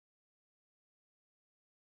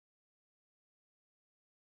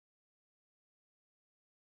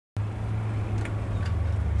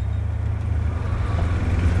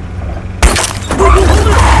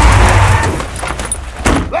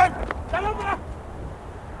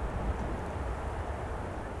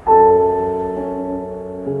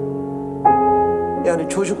Yani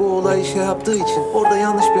çocuk o olayı şey yaptığı için orada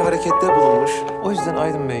yanlış bir harekette bulunmuş. O yüzden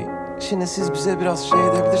Aydın Bey, şimdi siz bize biraz şey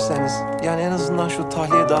edebilirseniz, yani en azından şu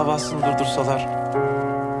tahliye davasını durdursalar.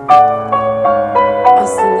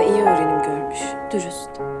 Aslında iyi öğrenim görmüş, dürüst,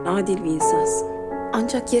 adil bir insansın.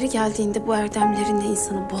 Ancak yeri geldiğinde bu erdemlerinle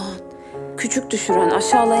insanı boğan, küçük düşüren,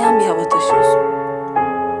 aşağılayan bir hava taşıyorsun.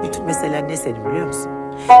 Bütün mesele ne senin biliyor musun?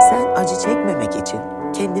 Sen acı çekmemek için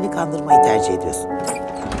kendini kandırmayı tercih ediyorsun.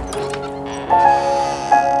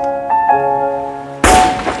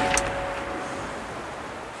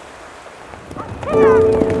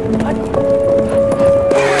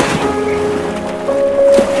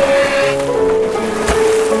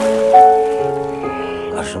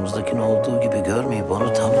 Karşımızdakini olduğu gibi görmeyip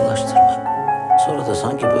onu tanrılaştırmak. Sonra da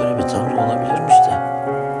sanki böyle bir tanrı olabilirmiş de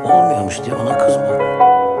olmuyormuş diye ona kızmak.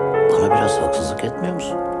 Bana biraz haksızlık etmiyor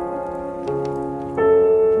musun?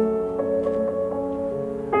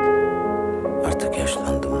 Artık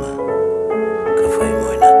yaşlandım mı? Kafayı mı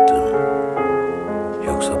oynattın?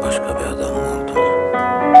 Yoksa başka bir adam mı oldun?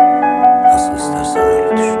 Nasıl istersen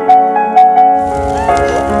öyle düşün.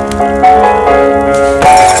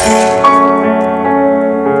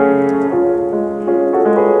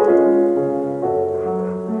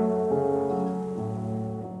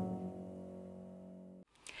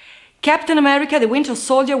 Captain America the Winter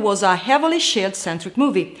Soldier was a heavily shield-centric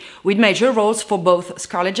movie, with major roles for both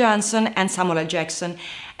Scarlett Johansson and Samuel L. Jackson,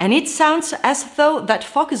 and it sounds as though that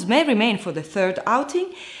focus may remain for the third outing.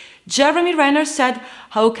 Jeremy Renner said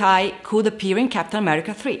Hawkeye could appear in Captain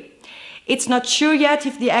America 3. It's not sure yet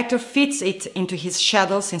if the actor fits it into his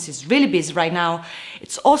schedule since he's really busy right now.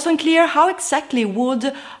 It's also unclear how exactly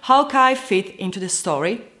would Hawkeye fit into the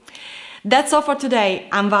story. That's all for today.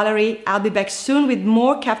 I'm Valerie. I'll be back soon with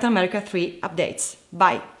more Captain America 3 updates.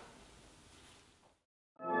 Bye.